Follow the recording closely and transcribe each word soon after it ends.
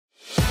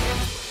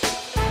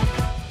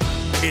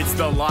It's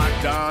the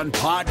Locked On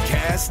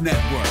Podcast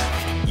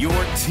Network, your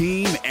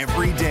team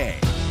every day.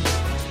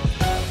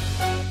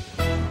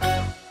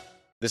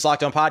 This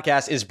Locked On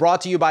Podcast is brought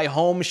to you by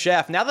Home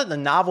Chef. Now that the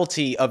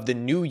novelty of the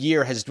new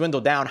year has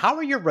dwindled down, how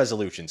are your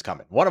resolutions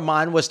coming? One of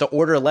mine was to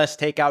order less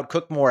takeout,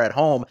 cook more at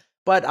home,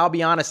 but I'll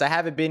be honest, I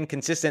haven't been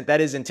consistent. That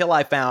is until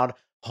I found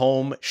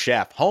Home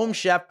Chef. Home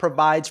Chef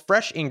provides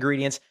fresh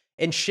ingredients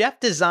and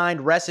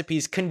chef-designed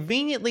recipes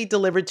conveniently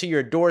delivered to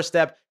your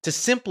doorstep to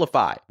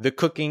simplify the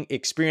cooking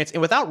experience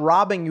and without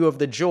robbing you of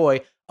the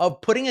joy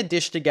of putting a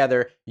dish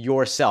together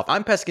yourself.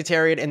 I'm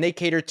pescatarian, and they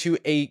cater to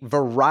a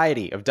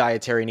variety of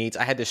dietary needs.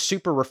 I had this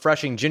super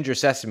refreshing ginger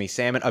sesame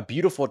salmon, a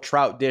beautiful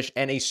trout dish,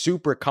 and a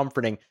super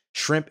comforting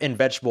shrimp and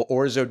vegetable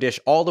orzo dish,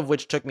 all of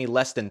which took me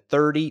less than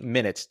 30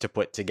 minutes to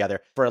put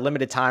together. For a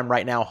limited time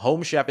right now,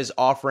 Home Chef is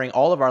offering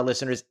all of our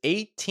listeners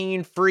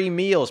 18 free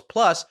meals,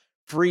 plus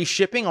free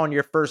shipping on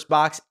your first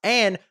box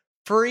and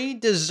free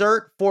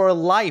dessert for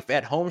life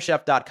at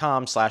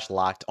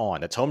homechef.com/lockedon.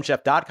 That's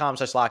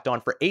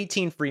homechef.com/lockedon for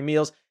 18 free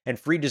meals and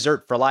free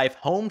dessert for life.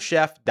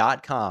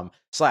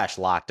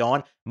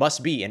 Homechef.com/lockedon.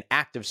 Must be an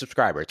active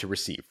subscriber to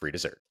receive free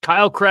dessert.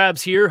 Kyle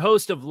Krabs here,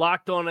 host of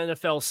Locked On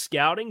NFL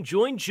Scouting.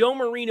 Join Joe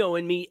Marino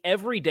and me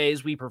every day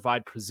as we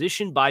provide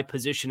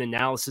position-by-position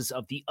analysis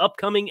of the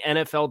upcoming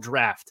NFL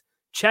Draft.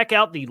 Check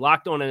out the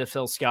Locked On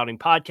NFL Scouting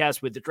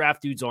podcast with the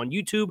Draft Dudes on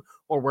YouTube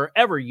or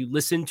wherever you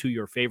listen to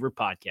your favorite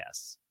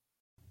podcasts.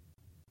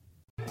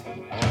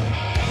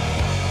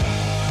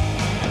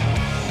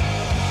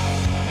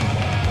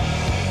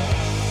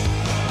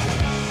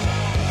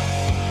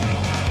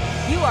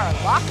 You are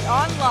Locked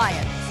On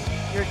Lions,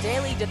 your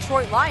daily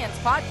Detroit Lions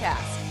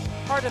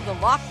podcast, part of the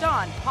Locked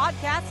On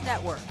Podcast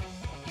Network,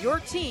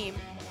 your team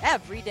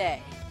every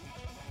day.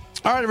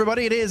 All right,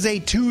 everybody, it is a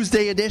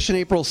Tuesday edition,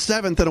 April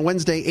 7th, and a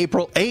Wednesday,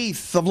 April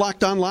 8th of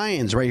Locked On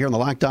Lions, right here on the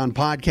Locked On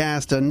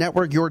Podcast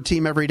Network, your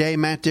team every day.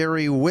 Matt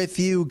Derry with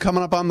you.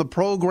 Coming up on the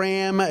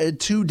program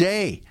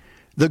today,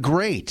 the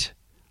great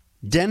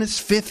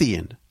Dennis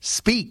Fithian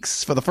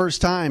speaks for the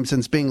first time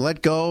since being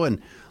let go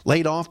and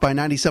laid off by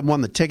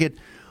 97.1 The Ticket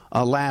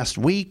last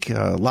week.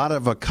 A lot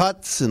of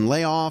cuts and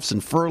layoffs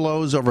and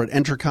furloughs over at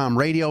Entercom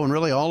Radio and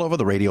really all over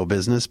the radio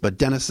business, but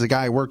Dennis is a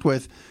guy I worked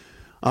with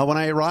when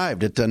I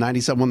arrived at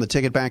 97.1 The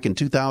Ticket back in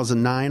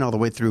 2009, all the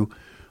way through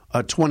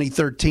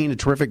 2013. A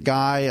terrific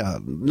guy,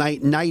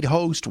 night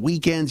host,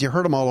 weekends. You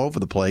heard him all over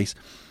the place.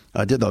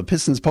 Did the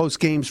Pistons post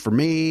games for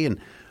me and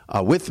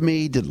with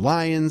me. Did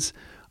Lions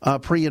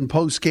pre and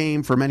post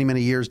game for many,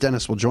 many years.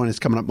 Dennis will join us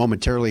coming up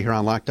momentarily here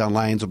on Locked On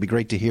Lions. It'll be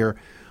great to hear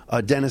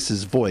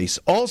Dennis's voice.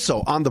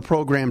 Also on the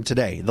program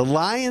today, the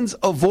Lions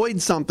avoid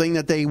something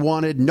that they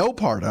wanted no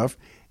part of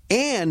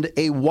and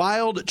a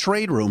wild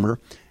trade rumor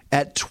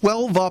at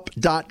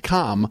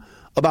 12up.com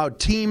about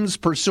teams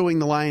pursuing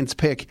the Lions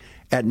pick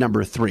at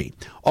number 3.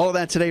 All of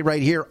that today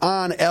right here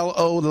on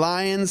LO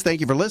Lions.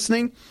 Thank you for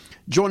listening.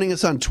 Joining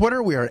us on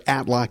Twitter, we are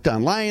at Locked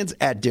On Lions,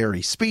 at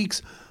Derry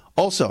Speaks.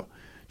 Also,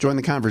 join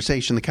the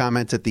conversation, the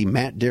comments at the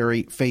Matt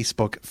Derry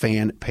Facebook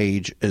fan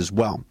page as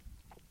well.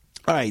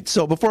 All right,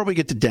 so before we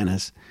get to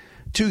Dennis,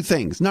 two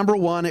things. Number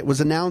one, it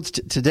was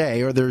announced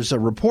today, or there's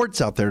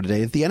reports out there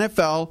today, that the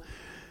NFL,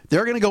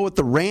 they're going to go with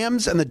the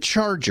Rams and the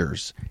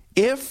Chargers.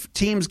 If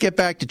teams get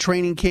back to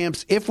training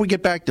camps, if we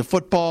get back to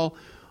football,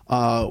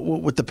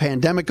 with the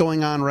pandemic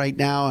going on right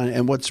now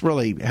and what's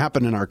really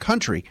happened in our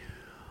country,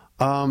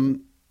 that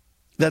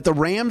the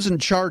Rams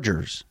and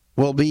Chargers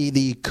will be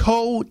the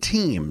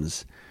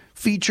co-teams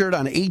featured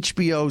on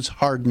HBO's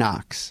Hard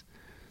Knocks.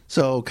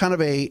 So kind of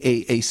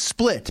a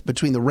split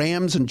between the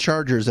Rams and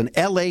Chargers, an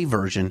L.A.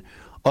 version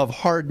of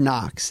Hard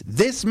Knocks.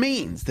 This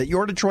means that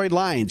your Detroit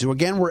Lions, who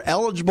again were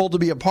eligible to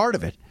be a part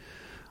of it,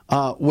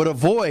 would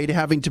avoid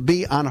having to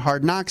be on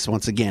Hard Knocks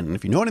once again. And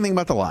if you know anything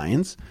about the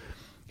Lions,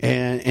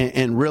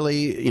 and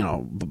really, you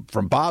know,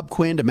 from Bob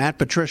Quinn to Matt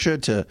Patricia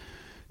to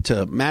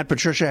Matt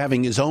Patricia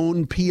having his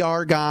own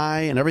PR guy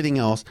and everything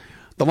else,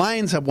 the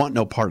Lions want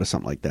no part of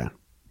something like that.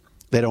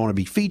 They don't want to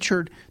be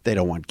featured. They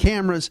don't want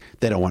cameras.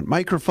 They don't want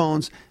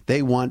microphones.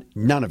 They want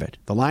none of it.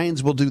 The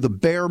Lions will do the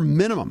bare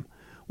minimum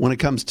when it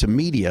comes to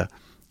media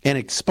and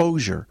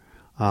exposure.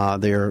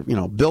 They're,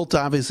 built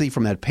obviously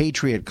from that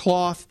Patriot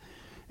cloth.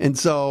 And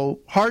so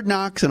Hard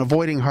Knocks and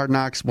avoiding Hard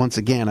Knocks, once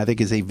again, I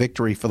think is a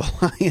victory for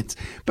the Lions,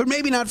 but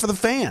maybe not for the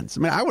fans.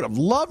 I mean, I would have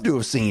loved to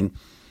have seen,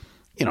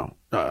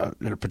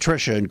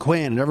 Patricia and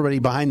Quinn and everybody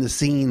behind the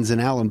scenes in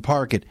Allen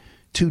Park at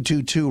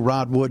 222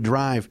 Rodwood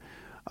Drive,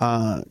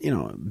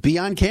 be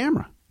on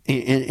camera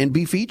and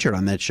be featured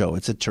on that show.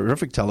 It's a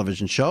terrific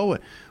television show.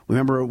 We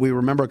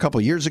remember a couple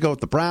of years ago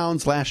with the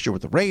Browns, last year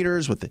with the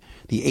Raiders, with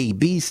the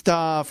AB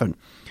stuff, and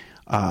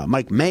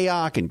Mike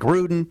Mayock and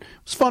Gruden. It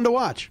was fun to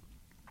watch.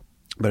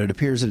 But it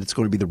appears that it's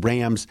going to be the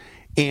Rams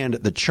and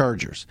the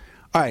Chargers.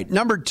 All right,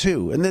 number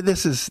two, and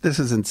this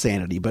is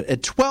insanity, but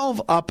at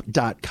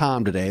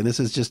 12up.com today, and this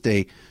is just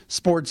a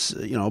sports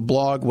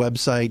blog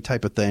website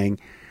type of thing,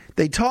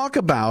 they talk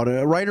about,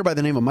 a writer by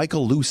the name of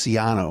Michael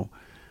Luciano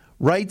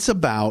writes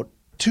about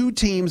two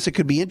teams that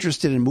could be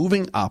interested in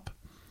moving up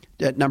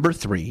at number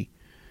 3,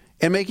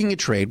 and making a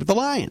trade with the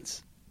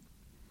Lions.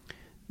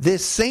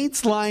 This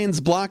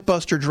Saints-Lions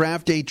blockbuster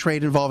draft day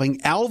trade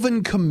involving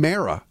Alvin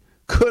Kamara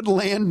could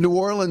land New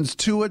Orleans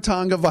Tua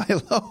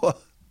Tagovailoa.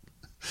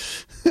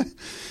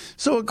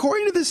 So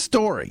according to this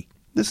story,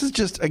 this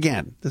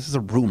is a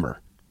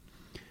rumor.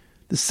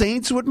 The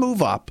Saints would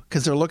move up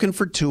because they're looking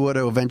for Tua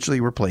to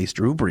eventually replace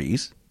Drew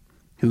Brees,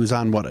 who's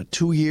on, a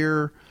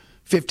 2-year,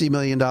 $50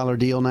 million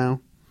deal now.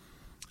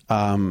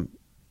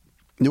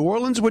 New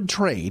Orleans would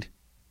trade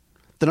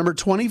the number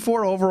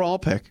 24 overall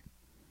pick,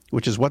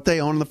 which is what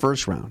they own in the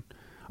first round,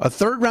 a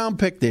third-round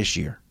pick this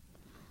year,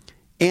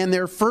 and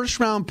their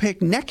first-round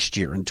pick next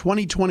year in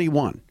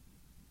 2021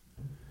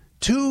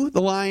 to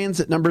the Lions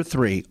at number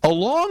 3,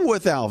 along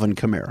with Alvin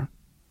Kamara,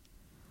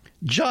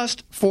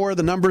 just for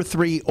the number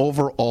 3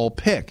 overall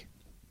pick.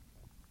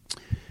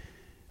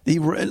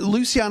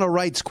 Luciano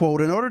writes,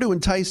 quote, in order to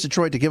entice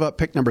Detroit to give up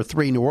pick number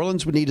 3, New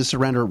Orleans would need to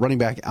surrender running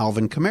back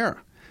Alvin Kamara.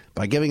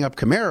 By giving up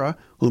Kamara,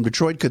 whom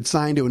Detroit could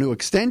sign to a new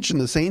extension,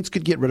 the Saints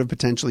could get rid of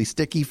potentially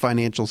sticky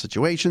financial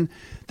situation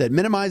that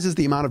minimizes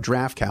the amount of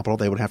draft capital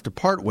they would have to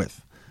part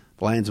with.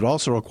 The Lions would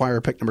also acquire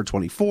pick number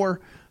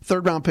 24,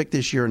 third-round pick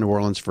this year, and New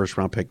Orleans'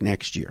 first-round pick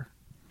next year.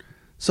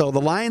 So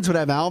the Lions would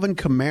have Alvin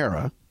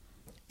Kamara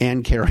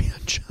and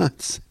Kerryon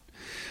Johnson.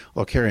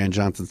 Well, Kerryon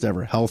Johnson's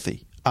never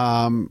healthy.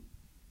 Now,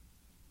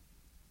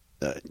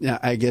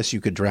 I guess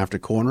you could draft a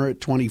corner at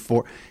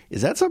 24.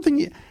 Is that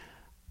something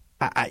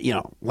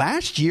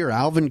last year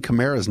Alvin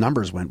Kamara's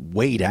numbers went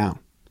way down.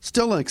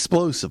 Still an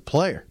explosive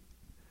player.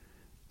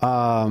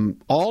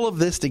 All of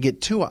this to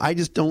get Tua, I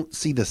just don't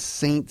see the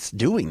Saints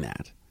doing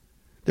that.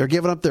 They're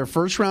giving up their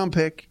first-round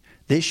pick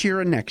this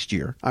year and next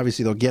year.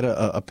 Obviously, they'll get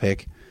a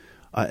pick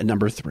at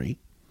number 3.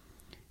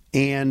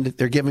 And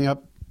they're giving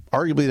up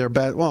arguably their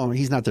best, well,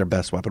 he's not their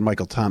best weapon,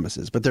 Michael Thomas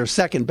is, but their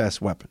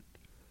second-best weapon.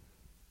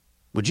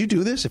 Would you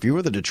do this if you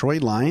were the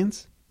Detroit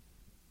Lions?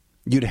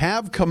 You'd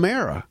have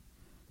Kamara,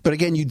 but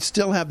again, you'd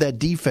still have that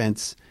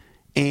defense,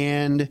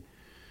 and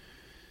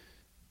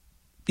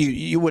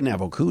you wouldn't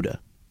have Okudah.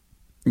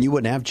 You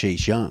wouldn't have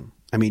Chase Young.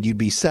 I mean, you'd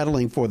be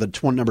settling for the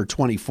number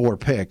 24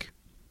 pick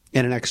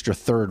and an extra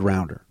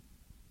third-rounder.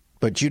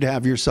 But you'd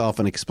have yourself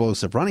an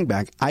explosive running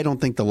back. I don't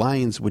think the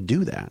Lions would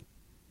do that.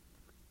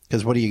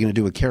 Because what are you going to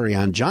do with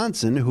Kerryon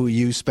Johnson, who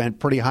you spent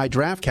pretty high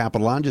draft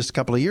capital on just a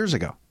couple of years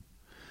ago?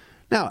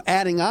 Now,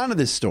 adding on to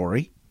this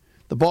story,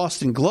 the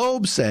Boston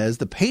Globe says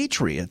the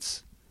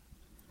Patriots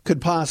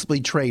could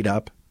possibly trade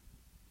up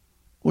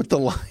with the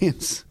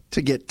Lions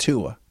to get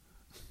Tua,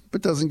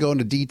 but doesn't go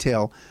into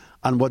detail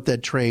on what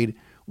that trade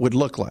would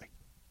look like.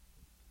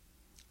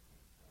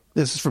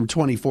 This is from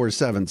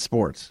 24/7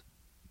 Sports.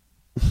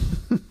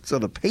 So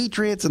the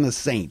Patriots and the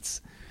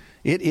Saints,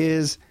 it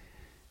is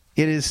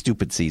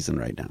stupid season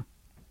right now.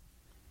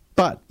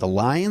 But the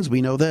Lions,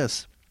 we know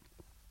this.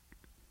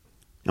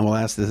 And we'll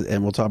ask this,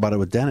 and we'll talk about it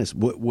with Dennis.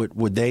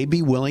 Would they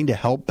be willing to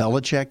help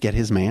Belichick get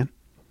his man,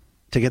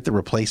 to get the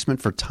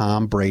replacement for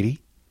Tom Brady?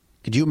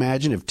 Could you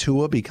imagine if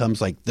Tua becomes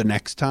like the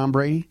next Tom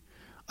Brady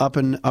up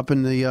in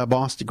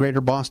the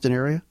greater Boston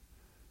area?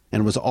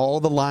 And was all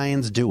the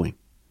Lions doing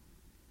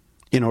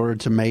in order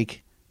to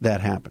make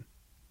that happen?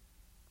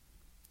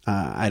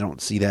 I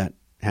don't see that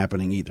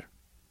happening either.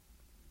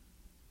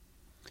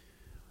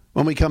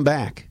 When we come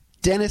back,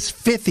 Dennis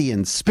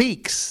Fithian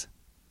speaks,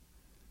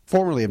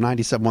 formerly of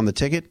 97.1 The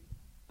Ticket.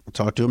 We'll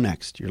talk to him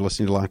next. You're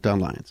listening to Locked On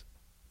Lions.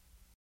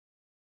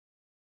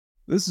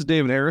 This is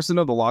David Harrison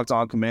of the Locked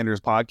On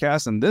Commanders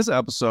podcast, and this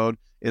episode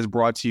is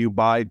brought to you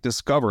by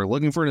Discover.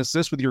 Looking for an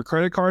assist with your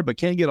credit card but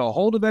can't get a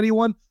hold of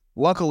anyone?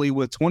 Luckily,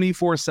 with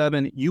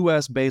 24/7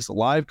 U.S.-based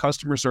live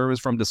customer service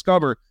from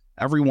Discover,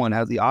 everyone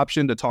has the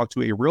option to talk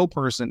to a real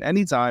person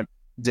anytime,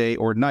 day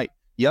or night.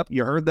 Yep,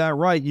 you heard that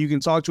right. You can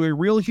talk to a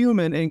real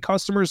human in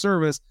customer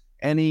service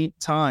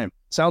anytime.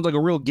 Sounds like a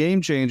real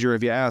game changer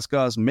if you ask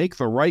us. Make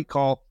the right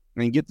call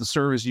and get the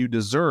service you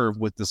deserve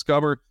with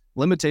Discover.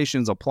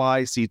 Limitations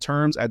apply. See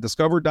terms at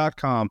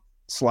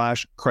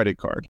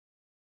discover.com/creditcard.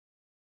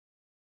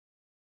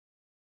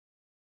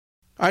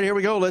 All right, here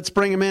we go. Let's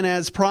bring him in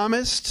as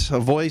promised. A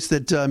voice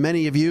that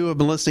many of you have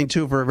been listening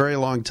to for a very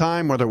long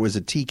time, whether it was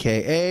at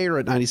TKA or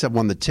at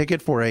 97.1 The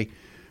Ticket for a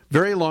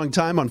very long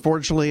time.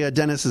 Unfortunately,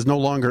 Dennis is no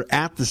longer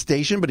at the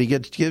station, but he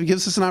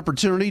gives us an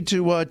opportunity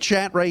to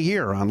chat right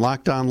here on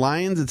Locked On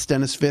Lions. It's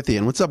Dennis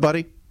Fithian. What's up,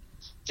 buddy?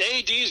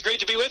 Hey, D, it's great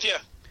to be with you.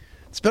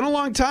 It's been a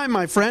long time,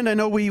 my friend. I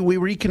know we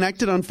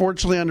reconnected,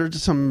 unfortunately, under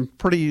some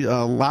pretty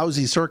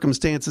lousy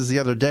circumstances the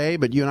other day,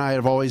 but you and I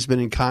have always been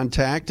in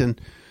contact.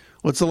 And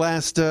what's the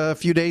last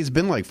few days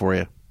been like for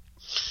you?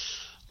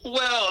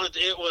 Well,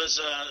 it was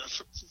a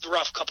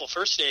rough couple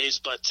first days,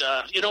 but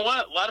you know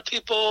what? A lot of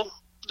people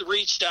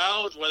reached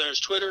out, whether it's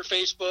Twitter,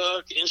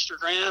 Facebook,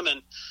 Instagram,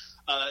 and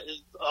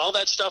all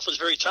that stuff was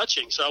very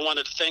touching. So I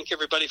wanted to thank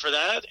everybody for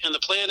that. And the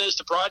plan is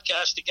to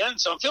broadcast again.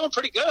 So I'm feeling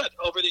pretty good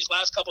over these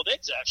last couple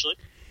days, actually.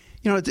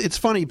 You know, it's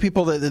funny,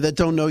 people that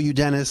don't know you,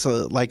 Dennis,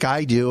 like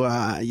I do,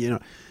 you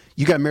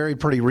got married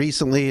pretty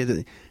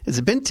recently. Has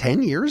it been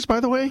 10 years,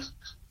 by the way?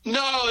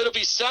 No, it'll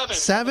be 7.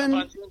 7?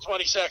 On June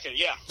 22nd,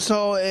 yeah.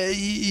 So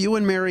you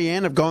and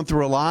Marianne have gone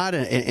through a lot,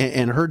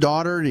 and her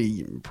daughter,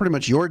 pretty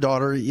much your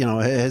daughter,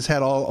 has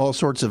had all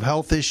sorts of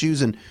health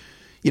issues, and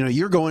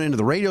you're going into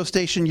the radio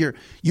station.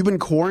 You've been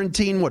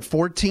quarantined,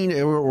 14?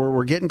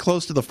 We're getting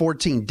close to the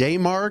 14-day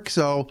mark.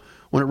 So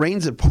when it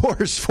rains, it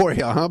pours for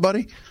you, huh,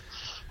 buddy?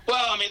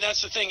 Well, I mean,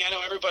 that's the thing. I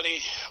know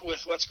everybody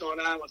with what's going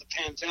on with the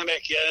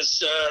pandemic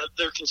has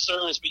their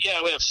concerns, but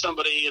yeah, we have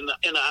somebody in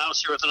the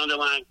house here with an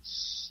underlying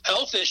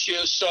health issue.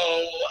 So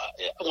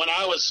when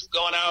I was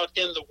going out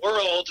in the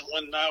world,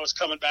 when I was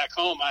coming back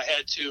home, I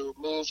had to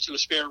move to a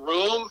spare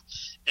room,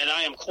 and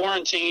I am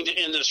quarantined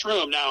in this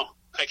room. Now,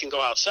 I can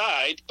go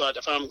outside, but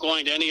if I'm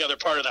going to any other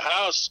part of the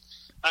house,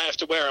 I have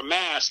to wear a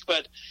mask.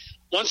 But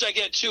once I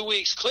get 2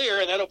 weeks clear,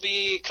 and that'll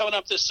be coming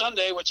up this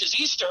Sunday, which is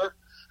Easter,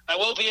 I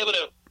will be able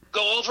to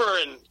go over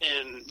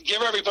and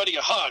give everybody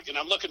a hug, and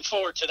I'm looking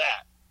forward to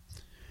that.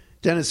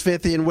 Dennis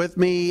Fithian with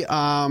me.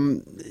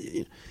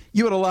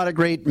 You had a lot of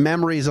great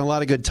memories and a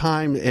lot of good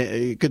times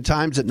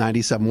at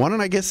 97.1,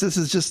 and I guess this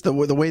is just the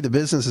way the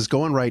business is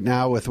going right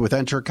now with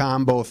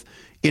Entercom, both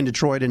in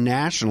Detroit and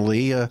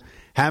nationally,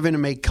 having to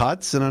make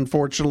cuts, and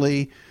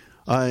unfortunately,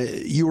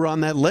 you were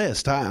on that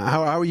list.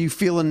 How are you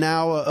feeling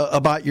now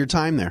about your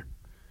time there?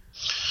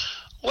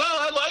 Well,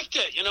 I liked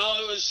it.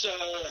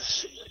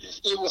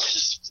 It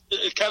was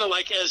kind of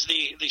like as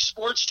the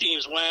sports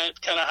teams went,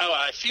 kind of how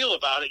I feel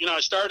about it. I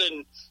started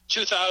in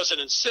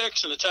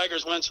 2006, and the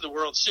Tigers went to the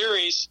World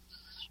Series,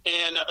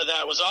 and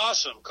that was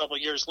awesome. A couple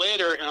of years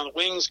later, the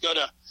Wings go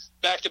to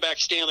back-to-back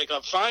Stanley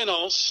Cup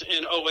Finals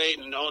in 08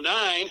 and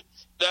 09.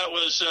 That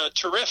was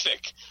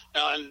terrific.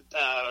 And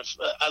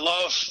I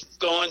love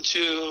going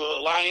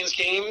to Lions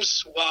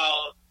games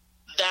while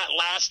that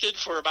lasted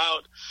for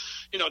about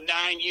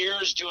 9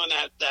 years, doing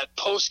that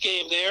post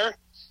game there.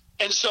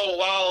 And so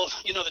while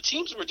the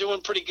teams were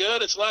doing pretty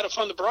good, it's a lot of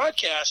fun to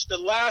broadcast. The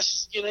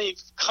last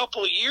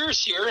couple of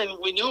years here, and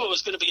we knew it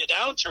was going to be a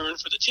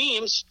downturn for the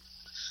teams,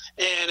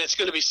 and it's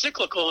going to be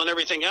cyclical and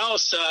everything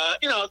else.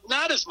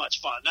 Not as much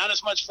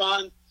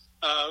fun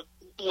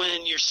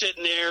when you're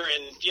sitting there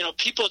and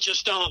people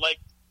just don't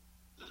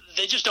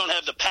they just don't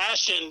have the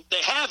passion.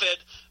 They have it,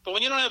 but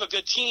when you don't have a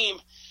good team,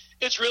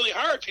 it's really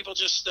hard. People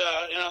just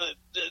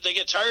they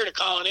get tired of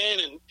calling in,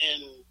 and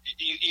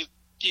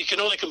you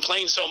can only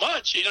complain so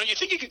much. You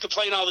think you can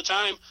complain all the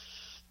time,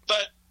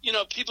 but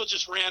people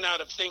just ran out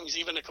of things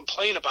even to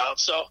complain about.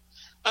 So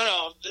I don't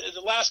know,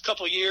 the last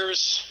couple of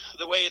years,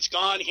 the way it's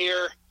gone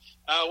here,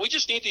 we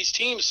just need these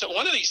teams. So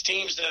one of these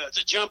teams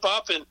to jump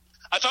up, and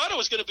I thought it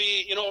was going to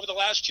be, over the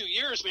last 2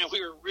 years, man,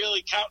 we were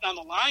really counting on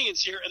the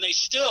Lions here, and they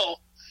still,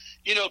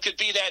 could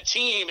be that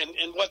team,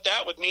 and what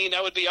that would mean,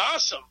 that would be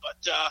awesome. But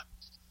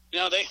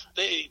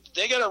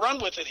they got to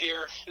run with it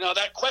here.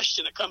 That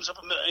question that comes up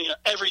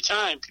every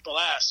time people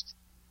ask,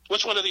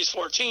 which one of these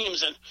 4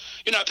 teams?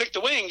 And I picked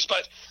the Wings,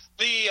 but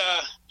the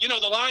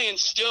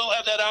Lions still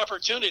have that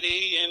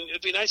opportunity, and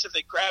it'd be nice if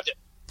they grabbed it.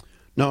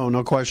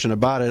 No question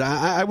about it.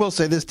 I will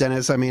say this,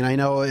 Dennis. I mean, I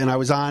know, and I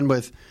was on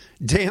with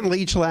Dan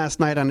Leach last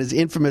night on his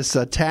infamous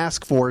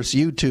Task Force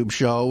YouTube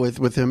show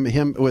with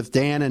him with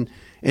Dan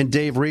and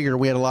Dave Rieger.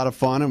 We had a lot of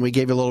fun, and we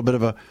gave you a little bit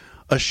of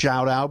a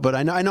shout out. But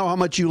I know how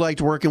much you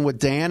liked working with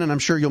Dan, and I'm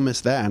sure you'll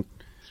miss that.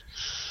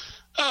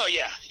 Oh,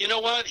 yeah. You know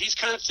what? He's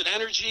constant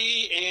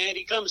energy, and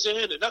he comes in,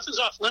 and nothing's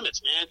off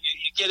limits, man.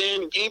 You get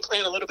in, game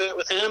plan a little bit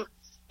with him,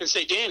 and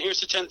say, Dan,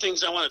 here's the 10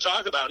 things I want to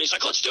talk about. And he's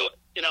like, let's do it.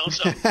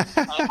 So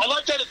I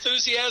like that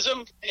enthusiasm,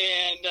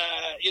 and,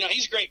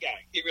 he's a great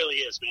guy. He really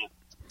is, man.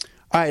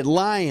 All right,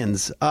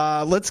 Lions.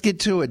 Let's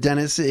get to it,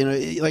 Dennis.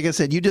 Like I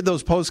said, you did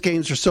those post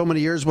games for so many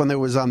years when there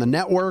was on the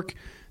network.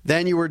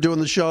 Then you were doing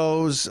the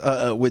shows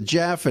with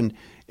Jeff and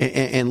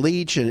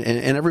Leach and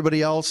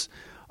everybody else.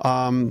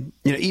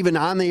 Even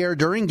on the air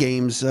during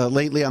games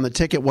lately on the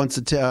ticket once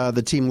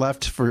the team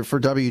left for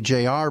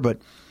WJR. But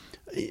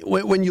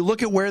when you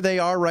look at where they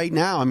are right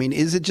now, I mean,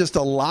 is it just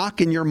a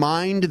lock in your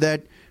mind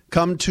that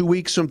come 2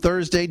 weeks from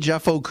Thursday,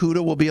 Jeff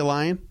Okudah will be a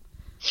Lion?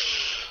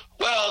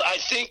 Well, I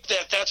think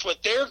that's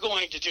what they're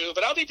going to do,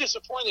 but I'll be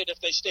disappointed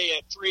if they stay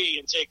at 3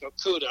 and take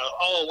Okudah.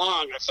 All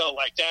along, I felt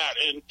like that,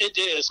 and it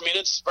is. I mean,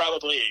 it's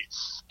probably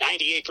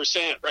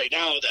 98% right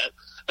now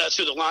that's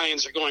who the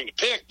Lions are going to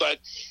pick,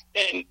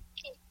 and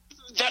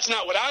that's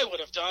not what I would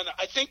have done.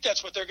 I think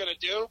that's what they're going to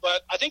do,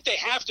 but I think they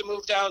have to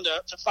move down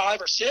to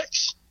 5 or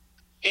 6,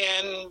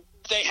 and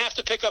they have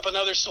to pick up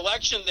another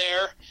selection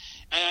there.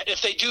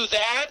 If they do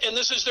that, and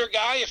this is their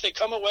guy, if they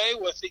come away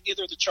with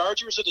either the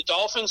Chargers or the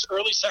Dolphins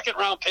early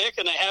second-round pick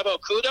and they have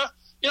Okudah,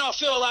 I'll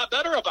feel a lot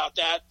better about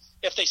that.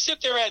 If they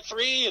sit there at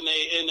 3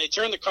 and they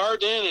turn the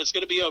card in and it's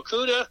going to be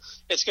Okudah,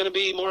 it's going to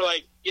be more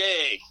like,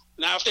 yay.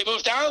 Now, if they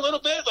move down a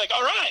little bit, like,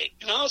 all right,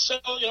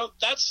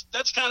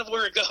 that's kind of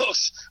where it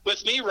goes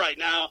with me right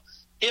now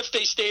if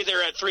they stay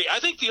there at 3. I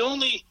think the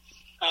only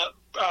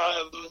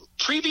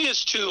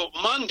previous to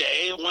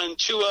Monday when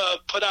Tua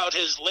put out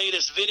his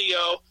latest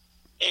video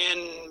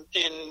and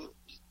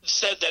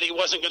said that he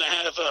wasn't going to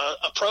have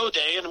a pro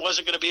day and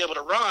wasn't going to be able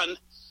to run,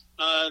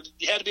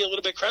 you had to be a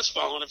little bit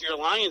crestfallen if you're a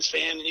Lions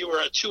fan and you were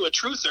a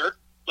truther,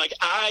 like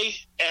I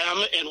am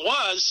and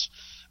was.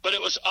 But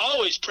it was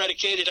always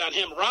predicated on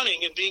him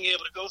running and being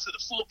able to go through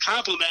the full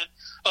complement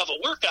of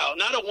a workout,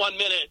 not a 1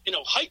 minute,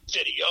 hype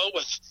video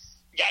with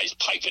guys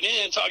piping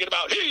in talking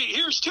about, hey,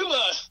 here's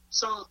Tua.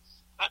 So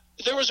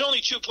there was only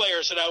 2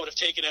 players that I would have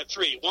taken at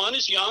 3. One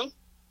is Young,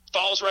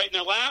 falls right in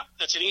their lap.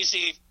 That's an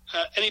easy,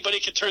 anybody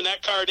could turn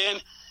that card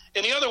in.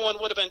 And the other one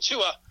would have been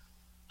Tua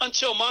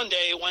until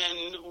Monday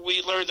when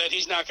we learned that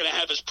he's not going to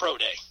have his pro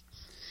day.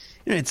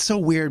 It's so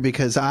weird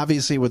because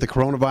obviously with the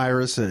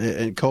coronavirus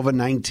and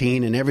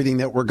COVID-19 and everything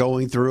that we're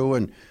going through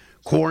and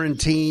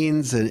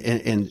quarantines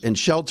and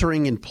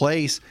sheltering in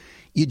place,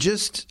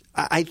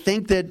 I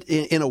think that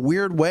in a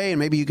weird way, and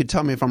maybe you could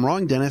tell me if I'm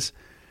wrong, Dennis,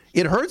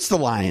 it hurts the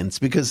Lions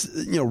because,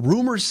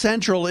 Rumor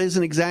Central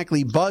isn't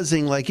exactly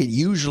buzzing like it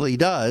usually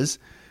does.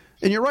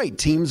 And you're right,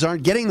 teams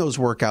aren't getting those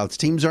workouts.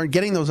 Teams aren't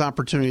getting those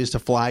opportunities to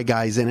fly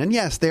guys in. And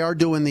yes, they are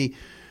doing the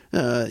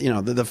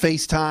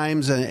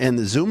FaceTimes and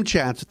the Zoom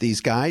chats with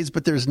these guys,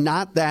 but there's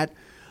not that.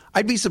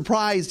 I'd be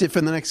surprised if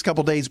in the next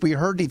couple of days we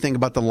heard anything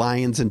about the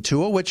Lions and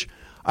Tua, which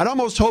I'd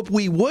almost hope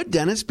we would,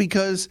 Dennis,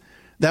 because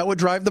that would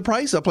drive the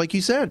price up, like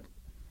you said.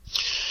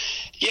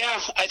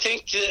 Yeah, I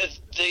think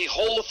the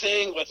whole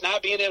thing with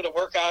not being able to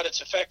work out,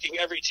 it's affecting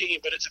every team,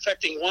 but it's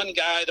affecting one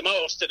guy the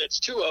most, and it's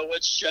Tua,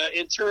 which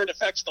in turn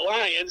affects the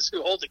Lions,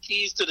 who hold the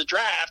keys to the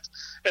draft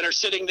and are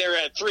sitting there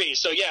at 3.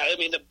 So, yeah, I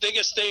mean, the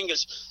biggest thing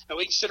is, and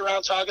we can sit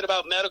around talking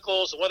about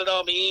medicals and what it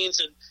all means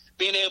and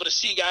being able to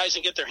see guys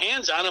and get their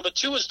hands on them, but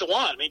Tua's the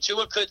one. I mean,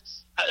 Tua could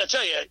 – I'll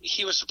tell you,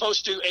 he was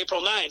supposed to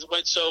April 9th,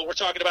 so we're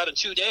talking about in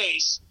 2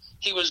 days,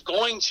 he was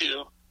going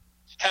to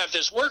have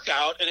this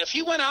workout, and if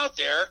he went out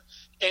there –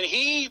 and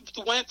he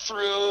went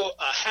through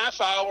a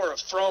half hour of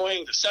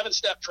throwing, the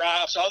 7-step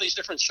drops, all these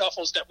different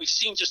shuffles that we've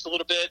seen just a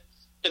little bit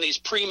in these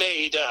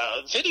pre-made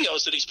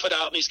videos that he's put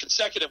out in these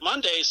consecutive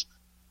Mondays.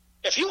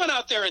 If he went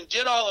out there and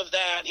did all of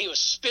that, and he was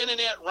spinning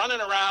it,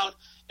 running around,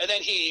 and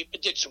then he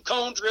did some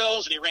cone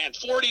drills, and he ran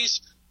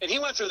 40s, and he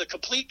went through the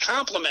complete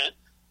complement,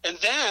 and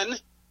then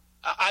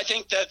I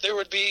think that there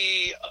would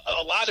be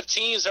a lot of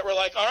teams that were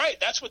like, all right,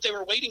 that's what they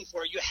were waiting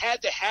for. You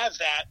had to have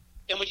that,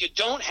 and when you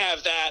don't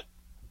have that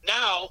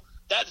now –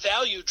 that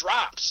value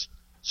drops.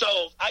 So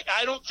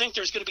I don't think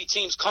there's going to be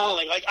teams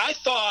calling. Like, I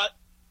thought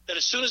that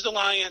as soon as the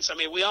Lions, I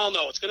mean, we all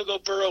know it's going to go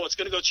Burrow, it's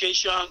going to go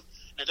Chase Young,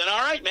 and then,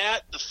 all right,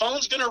 Matt, the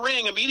phone's going to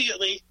ring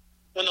immediately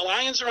when the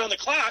Lions are on the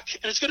clock,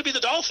 and it's going to be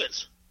the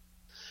Dolphins.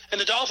 And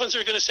the Dolphins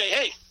are going to say,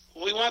 hey,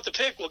 we want the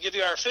pick. We'll give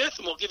you our 5th,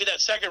 and we'll give you that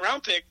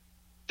 2nd-round pick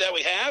that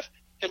we have.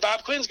 And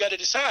Bob Quinn's got to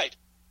decide,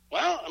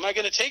 well, am I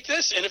going to take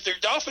this? And if they're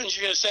Dolphins,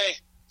 you're going to say,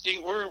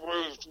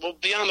 we'll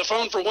be on the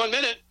phone for 1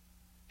 minute,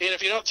 and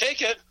if you don't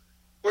take it,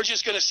 we're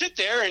just going to sit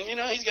there, and,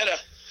 he's got to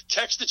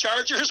text the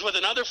Chargers with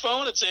another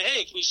phone and say,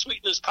 hey, can you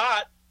sweeten this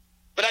pot?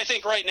 But I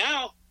think right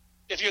now,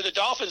 if you're the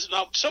Dolphins,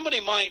 now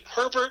somebody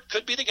Herbert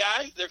could be the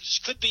guy. There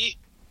could be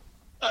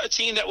a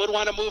team that would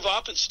want to move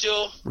up and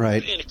still,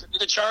 right. And it could be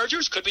the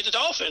Chargers, could be the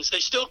Dolphins.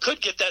 They still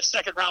could get that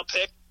 2nd-round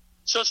pick.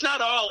 So it's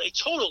not all a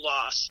total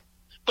loss.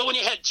 But when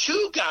you had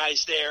 2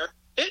 guys there,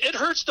 it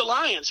hurts the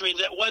Lions. I mean,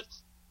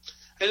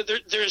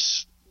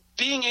 there's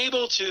being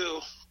able to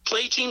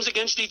play teams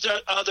against each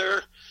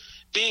other,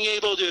 being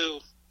able to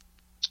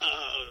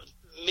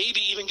maybe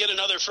even get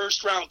another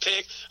 1st-round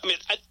pick. I mean,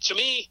 to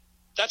me,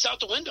 that's out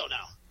the window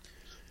now.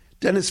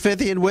 Dennis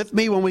Fithian with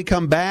me. When we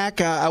come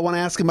back, I want to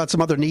ask him about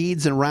some other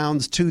needs in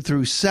rounds 2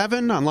 through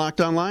 7 on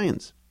Locked On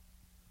Lions.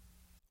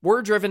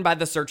 We're driven by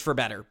the search for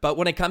better, but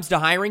when it comes to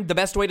hiring, the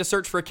best way to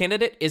search for a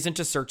candidate isn't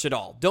to search at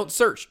all. Don't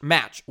search,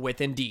 match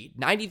with Indeed.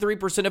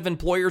 93% of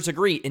employers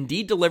agree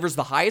Indeed delivers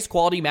the highest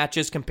quality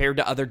matches compared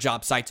to other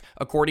job sites,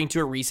 according to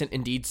a recent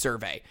Indeed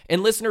survey.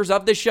 And listeners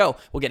of this show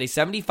will get a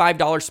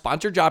 $75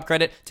 sponsored job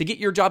credit to get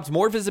your jobs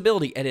more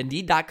visibility at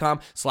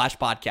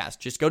Indeed.com/podcast.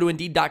 Just go to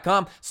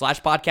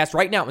Indeed.com/podcast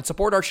right now and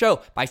support our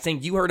show by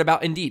saying you heard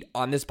about Indeed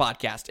on this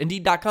podcast.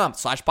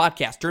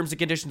 Indeed.com/podcast. Terms and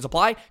conditions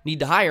apply. Need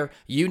to hire?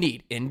 You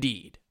need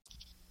Indeed.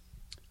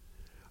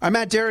 I'm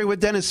Matt Derry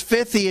with Dennis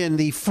Fithian,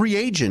 the free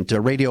agent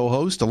radio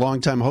host, a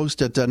longtime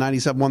host at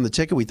 97.1 The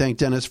Ticket. We thank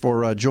Dennis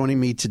for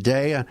joining me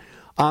today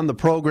on the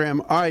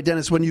program. All right,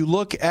 Dennis, when you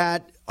look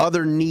at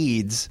other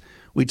needs,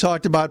 we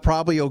talked about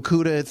probably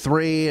Okudah at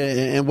 3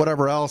 and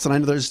whatever else, and I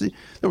know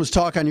there was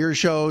talk on your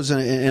shows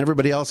and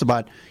everybody else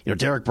about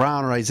Derek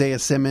Brown or Isaiah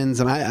Simmons,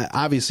 and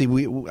I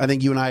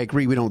think you and I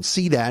agree we don't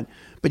see that.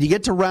 But you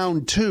get to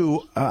round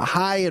 2,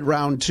 high at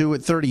round 2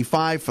 at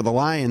 35 for the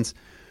Lions.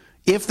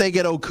 If they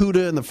get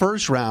Okudah in the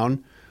 1st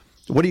round,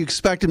 what do you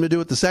expect him to do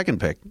with the 2nd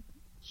pick?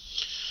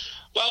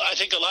 Well, I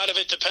think a lot of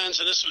it depends,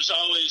 and this was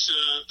always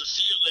the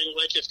feeling,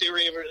 like if they were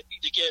able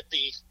to get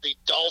the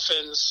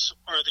Dolphins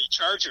or the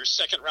Chargers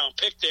 2nd-round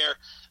pick there,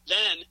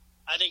 then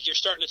I think you're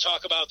starting to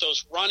talk about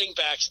those running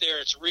backs there.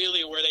 It's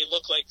really where they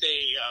look like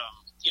they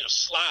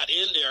slot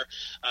in there.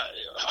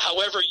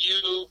 However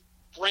you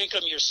rank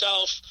them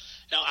yourself.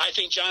 Now, I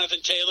think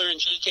Jonathan Taylor and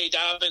J.K.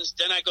 Dobbins,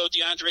 then I go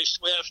DeAndre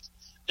Swift.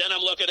 Then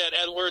I'm looking at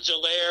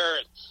Edwards-Helaire,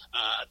 and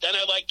then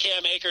I like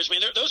Cam Akers. I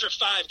mean, those are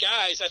 5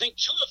 guys. I think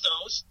 2 of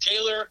those,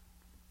 Taylor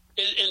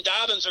and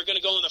Dobbins, are going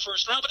to go in the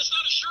first round, but it's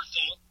not a sure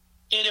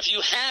thing. And if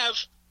you have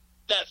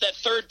that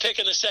third pick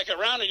in the second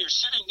round and you're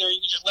sitting there,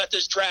 you just let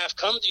this draft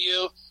come to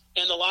you,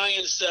 and the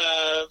Lions,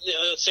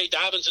 let's say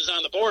Dobbins is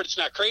on the board, it's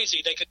not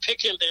crazy. They could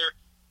pick him there.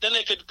 Then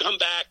they could come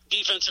back,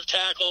 defensive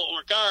tackle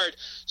or guard.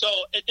 So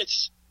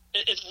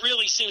it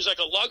really seems like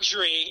a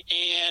luxury,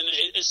 and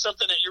it's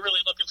something that you're really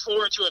looking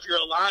forward to if you're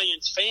a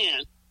Lions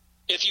fan,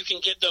 if you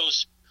can get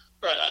those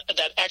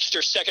that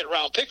extra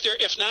second-round pick there.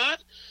 If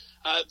not,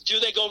 do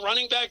they go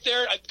running back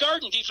there?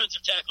 Guard and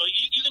defensive tackle,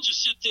 you can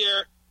just sit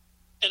there,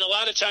 and a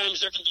lot of times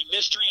there can be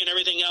mystery and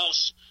everything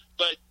else.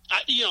 But,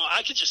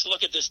 I could just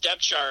look at this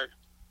depth chart,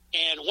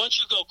 and once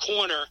you go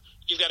corner,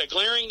 you've got a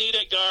glaring need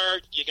at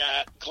guard, you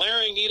got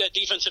glaring need at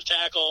defensive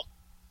tackle,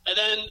 and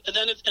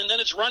then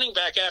it's running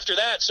back after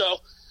that. So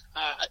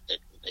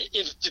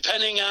if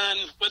depending on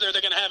whether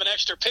they're going to have an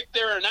extra pick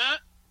there or not,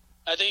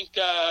 I think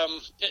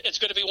it's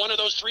going to be one of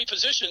those 3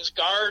 positions: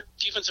 guard,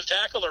 defensive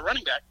tackle, or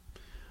running back.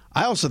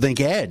 I also think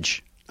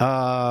edge.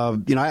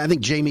 I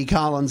think Jamie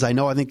Collins, I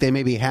think they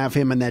maybe have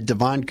him in that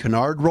Devon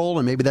Kennard role,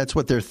 and maybe that's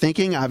what they're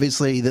thinking.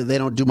 Obviously, they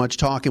don't do much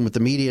talking with the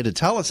media to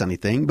tell us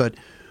anything, but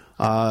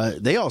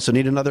they also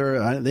need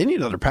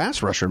another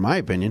pass rusher, in my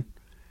opinion.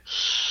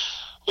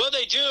 Well,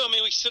 they do. I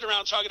mean, we sit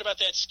around talking about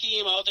that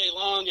scheme all day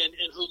long and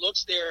who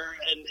looks there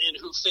and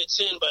who fits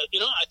in. But,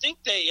 I think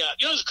they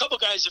there's a couple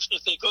guys,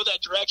 if they go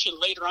that direction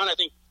later on, I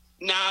think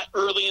not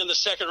early in the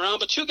second round,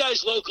 but 2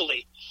 guys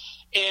locally.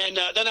 And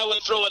then I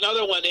would throw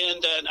another one in,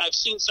 and I've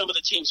seen some of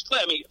the teams play.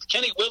 I mean,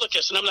 Kenny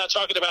Willekes, and I'm not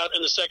talking about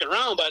in the second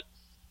round, but,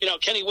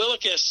 Kenny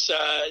Willekes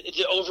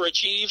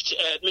overachieved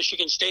at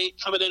Michigan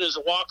State, coming in as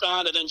a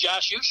walk-on, and then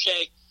Josh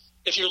Uche.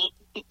 If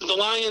the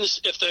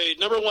Lions, if the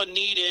number one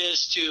need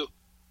is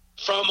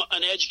from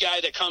an edge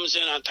guy that comes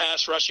in on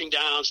pass rushing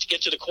downs to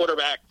get to the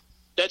quarterback,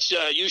 that's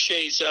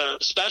Uche's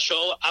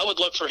special. I would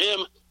look for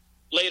him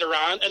later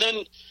on. And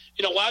then,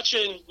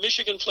 watching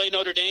Michigan play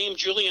Notre Dame,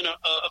 Julian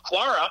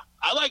Aquara,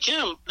 I like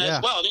him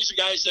as well. These are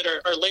guys that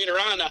are later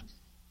on.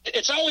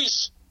 It's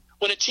always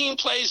when a team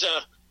plays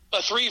a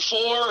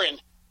 3-4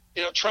 and,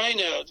 trying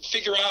to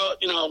figure out,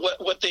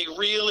 what they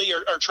really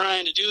are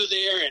trying to do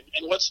there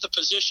and what's the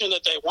position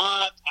that they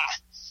want.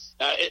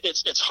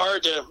 It's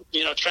hard to,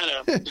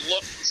 trying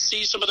to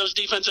see some of those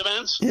defensive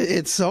ends.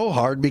 It's so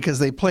hard because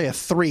they play a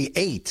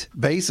 3-8,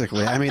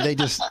 basically. I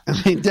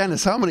mean,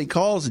 Dennis, how many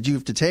calls did you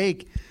have to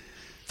take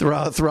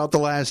throughout the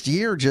last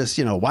year? Just,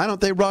 why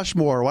don't they rush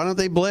more? Why don't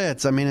they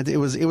blitz? I mean, it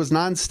was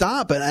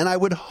nonstop. And I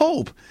would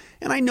hope,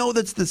 and I know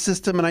that's the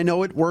system, and I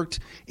know it worked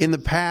in the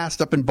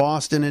past up in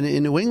Boston and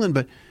in New England,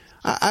 but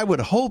I would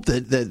hope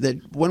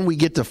that when we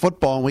get to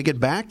football and we get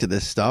back to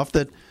this stuff,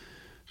 that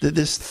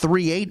this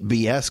 3-8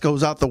 BS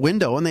goes out the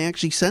window and they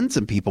actually send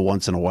some people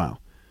once in a while.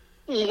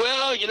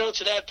 Well,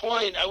 to that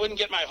point, I wouldn't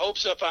get my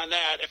hopes up on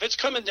that. If it's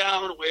coming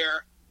down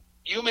where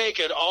you make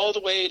it all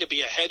the way to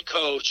be a head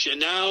coach and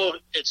now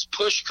it's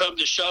push come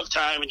to shove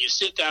time and you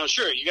sit down,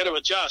 sure, you got to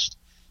adjust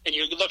and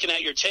you're looking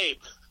at your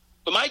tape.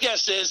 But my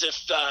guess is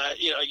if,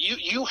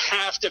 you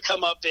have to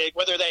come up big,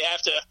 whether they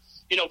have to,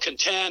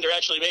 contend or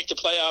actually make the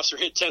playoffs or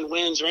hit 10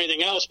 wins or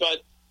anything else.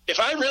 But if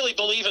I really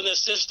believe in this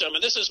system,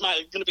 and this is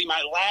going to be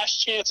my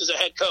last chance as a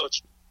head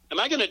coach, am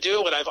I going to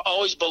do what I've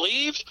always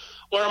believed,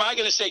 or am I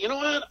going to say, you know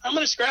what, I'm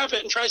going to scrap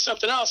it and try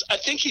something else? I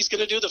think he's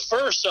going to do the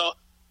first. So,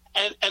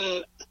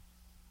 and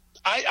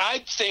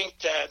I think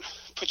that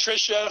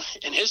Patricia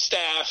and his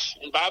staff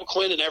and Bob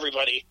Quinn and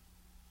everybody,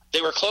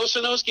 they were close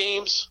in those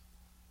games,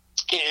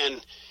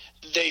 and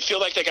they feel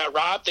like they got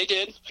robbed. They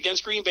did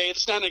against Green Bay.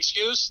 It's not an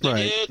excuse. They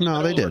did.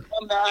 No, they did.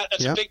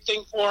 That's a big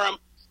thing for them.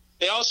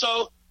 They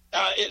also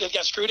it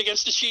got screwed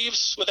against the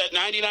Chiefs with that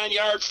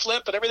 99-yard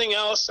flip and everything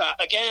else.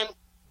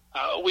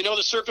 We know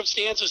the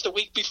circumstances the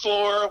week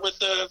before with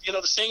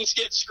the Saints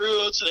getting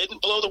screwed, so they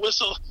didn't blow the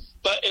whistle.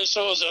 But it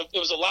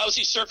was a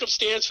lousy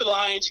circumstance for the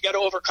Lions. You got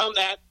to overcome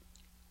that.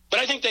 But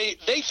I think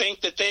they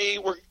think that they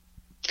were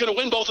going to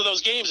win both of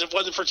those games if it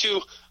wasn't for two,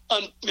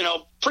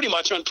 pretty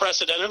much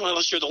unprecedented,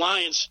 unless you're the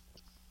Lions,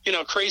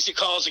 crazy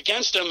calls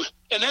against them,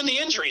 and then the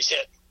injuries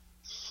hit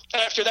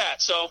after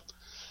that. So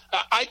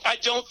I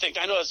don't think,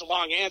 I know that's a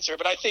long answer,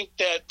 but I think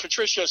that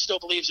Patricia still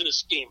believes in his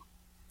scheme.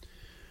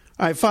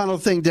 All right, final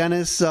thing,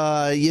 Dennis. You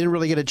didn't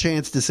really get a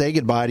chance to say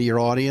goodbye to your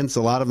audience.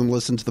 A lot of them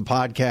listen to the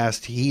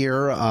podcast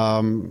here.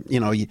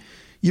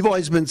 You've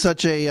always been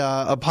such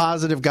a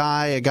positive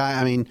guy,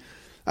 I mean,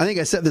 I think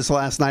I said this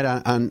last night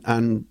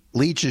on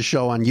Leach's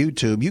show on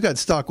YouTube. You got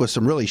stuck with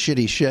some really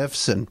shitty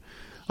shifts, and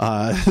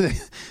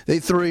they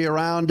threw you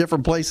around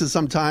different places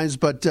sometimes.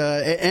 But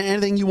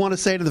anything you want to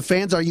say to the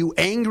fans? Are you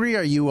angry?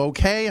 Are you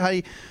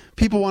okay?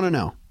 People want to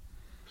know.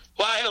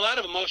 Well, I had a lot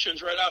of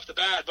emotions right off the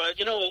bat, but,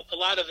 a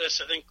lot of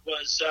this, I think,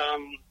 was,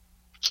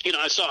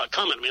 I saw it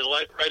coming. I mean,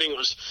 the writing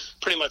was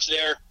pretty much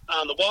there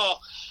on the wall.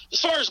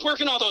 As far as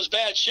working all those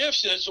bad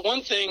shifts, there's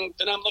one thing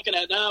that I'm looking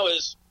at now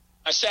is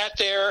I sat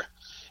there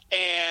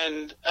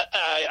And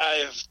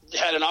I've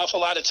had an awful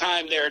lot of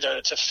time there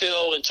to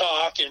fill and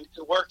talk and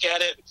work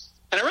at it.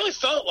 And I really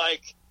felt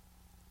like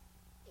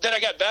that I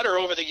got better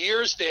over the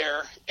years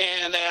there,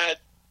 and that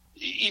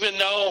even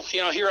though,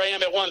 here I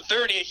am at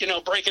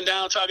 1:30, breaking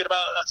down, talking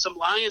about some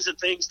Lions and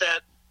things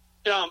that,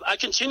 I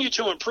continue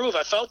to improve.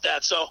 I felt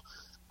that. So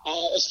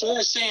as far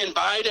as saying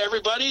bye to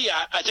everybody,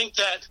 I think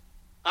that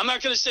I'm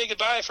not going to say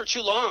goodbye for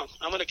too long.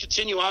 I'm going to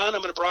continue on.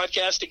 I'm going to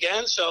broadcast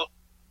again. So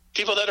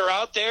people that are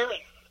out there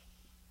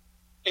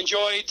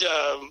enjoyed,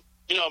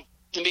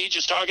 me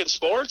just talking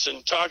sports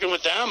and talking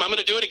with them, I'm going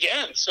to do it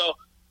again. So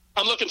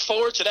I'm looking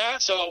forward to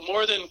that. So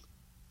more than,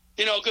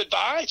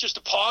 goodbye, just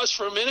to pause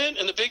for a minute.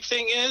 And the big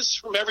thing is,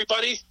 from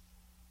everybody,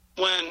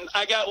 when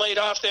I got laid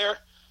off there,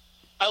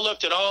 I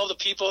looked at all the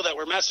people that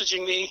were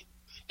messaging me,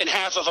 and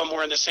half of them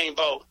were in the same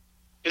boat.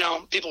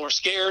 People were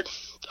scared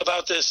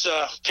about this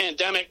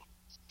pandemic.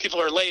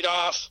 People are laid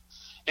off.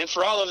 And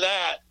for all of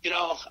that,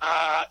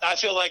 I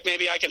feel like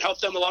maybe I can help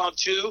them along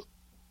too.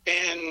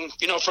 And,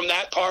 from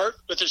that part,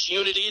 with this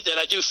unity that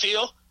I do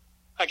feel,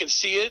 I can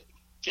see it.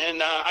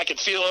 And I can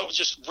feel it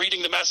just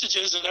reading the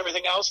messages and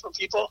everything else from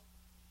people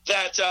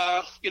that,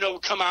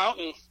 come out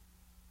and,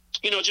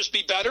 just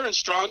be better and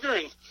stronger.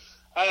 And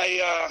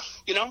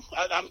I'm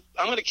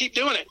going to keep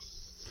doing it.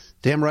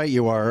 Damn right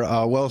you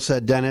are. Well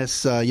said,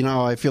 Dennis. You know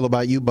how I feel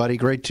about you, buddy.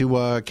 Great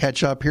to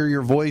catch up, hear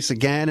your voice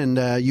again.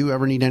 And you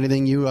ever need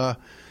anything,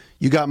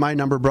 you got my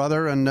number,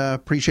 brother, and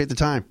appreciate the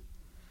time.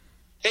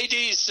 Hey,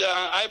 Dees,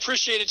 I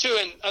appreciate it, too.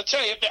 And I'll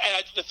tell you,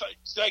 if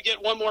I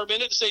get one more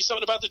minute to say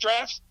something about the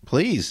draft?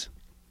 Please.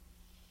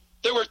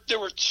 There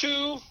were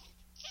two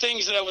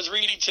things that I was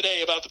reading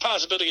today about the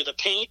possibility of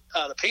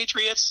the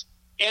Patriots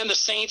and the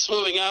Saints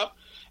moving up.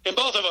 And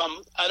both of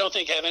them, I don't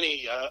think have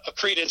any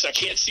credence. I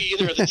can't see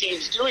either of the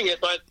teams doing it.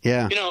 But,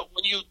 yeah.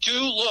 When you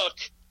do look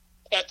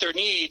at their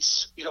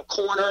needs,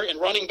 corner and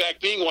running back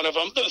being one of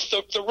them,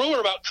 the rumor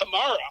about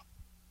Kamara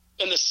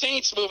and the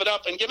Saints moving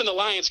up and giving the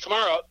Lions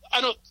Kamara,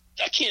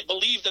 I can't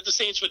believe that the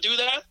Saints would do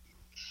that.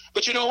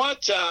 But you know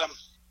what?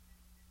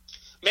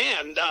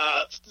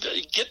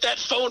 Get that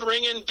phone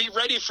ringing, be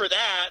ready for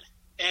that.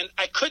 And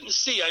I couldn't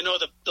see, I know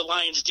the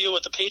Lions deal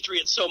with the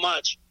Patriots so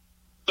much,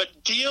 but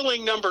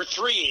dealing number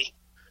 3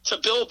 to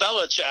Bill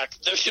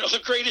Belichick, the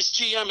greatest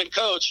GM and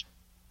coach,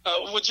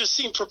 would just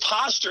seem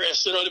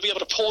preposterous, to be able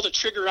to pull the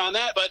trigger on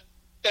that. But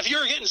if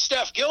you're getting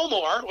Steph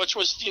Gilmore, which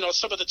was,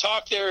 some of the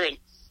talk there, and,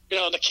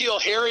 N'Keal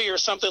Harry or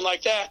something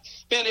like that,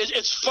 man,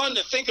 it's fun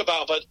to think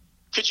about. But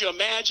could you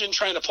imagine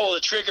trying to pull the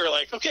trigger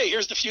like, okay,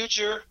 here's the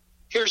future,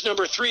 here's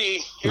number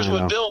 3, here's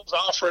what Bill's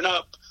offering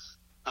up.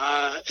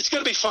 It's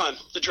going to be fun,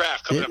 the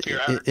draft coming up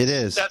here. It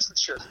is. That's for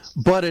sure.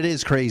 But it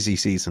is crazy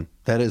season.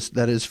 That is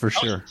for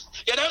sure.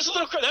 Yeah, that was a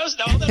little crazy. That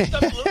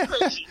stuff's a little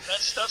crazy. That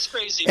stuff's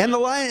crazy. And the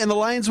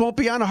Lions won't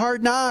be on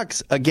Hard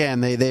Knocks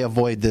again. They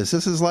avoid this.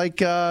 This is like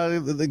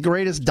the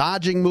greatest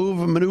dodging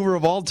maneuver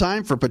of all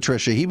time for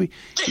Patricia.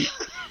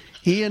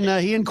 He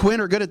and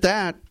Quinn are good at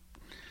that.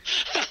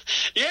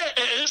 Yeah,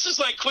 this is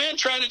like Quinn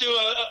trying to do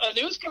a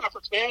news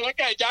conference, man. That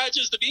guy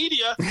dodges the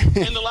media,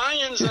 and the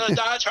Lions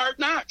dodge Hard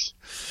Knocks.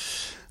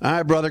 All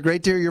right, brother.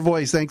 Great to hear your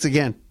voice. Thanks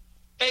again.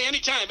 Hey,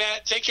 anytime,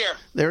 Matt. Take care.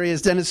 There he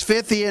is, Dennis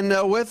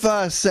Fithian, with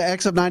us.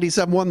 XF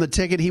 97 won the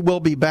ticket. He will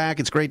be back.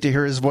 It's great to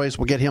hear his voice.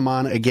 We'll get him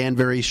on again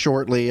very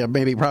shortly,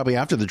 probably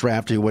after the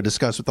draft, to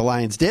discuss what the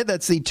Lions did.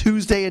 That's the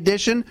Tuesday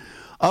edition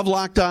of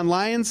Locked On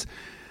Lions,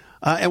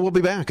 and we'll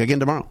be back again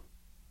tomorrow.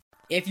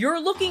 If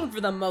you're looking for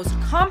the most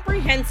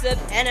comprehensive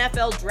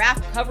NFL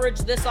draft coverage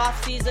this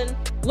offseason,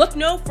 look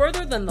no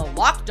further than the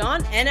Locked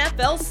On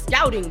NFL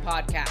Scouting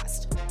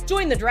Podcast.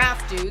 Join the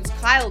draft dudes,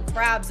 Kyle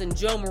Krabs and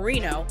Joe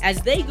Marino,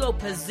 as they go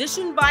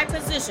position by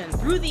position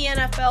through the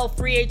NFL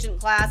free agent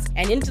class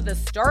and into the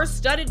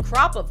star-studded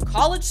crop of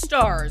college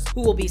stars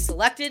who will be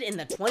selected in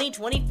the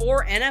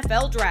 2024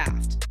 NFL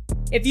Draft.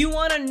 If you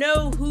want to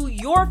know who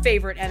your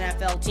favorite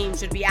NFL team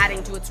should be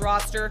adding to its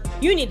roster,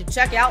 you need to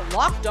check out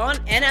Locked On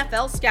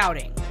NFL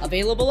Scouting,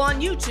 available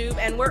on YouTube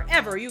and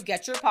wherever you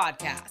get your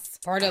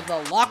podcasts. Part of the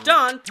Locked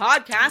On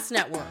Podcast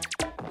Network,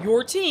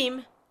 your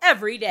team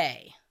every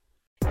day.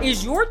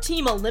 Is your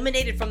team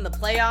eliminated from the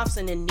playoffs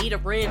and in need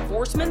of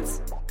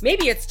reinforcements?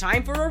 Maybe it's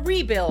time for a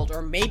rebuild,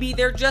 or maybe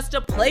they're just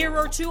a player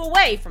or two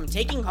away from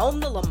taking home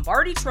the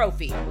Lombardi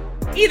Trophy.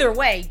 Either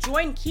way,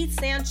 join Keith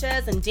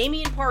Sanchez and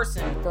Damian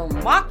Parson for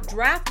Mock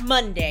Draft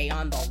Monday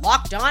on the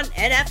Locked On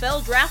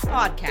NFL Draft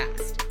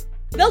Podcast.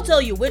 They'll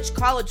tell you which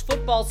college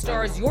football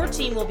stars your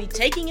team will be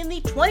taking in the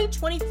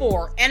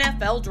 2024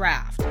 NFL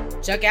Draft.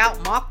 Check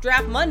out Mock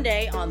Draft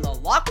Monday on the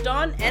Locked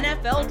On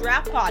NFL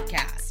Draft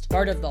Podcast,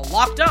 part of the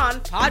Locked On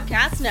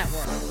Podcast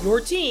Network, your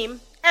team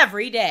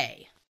every day.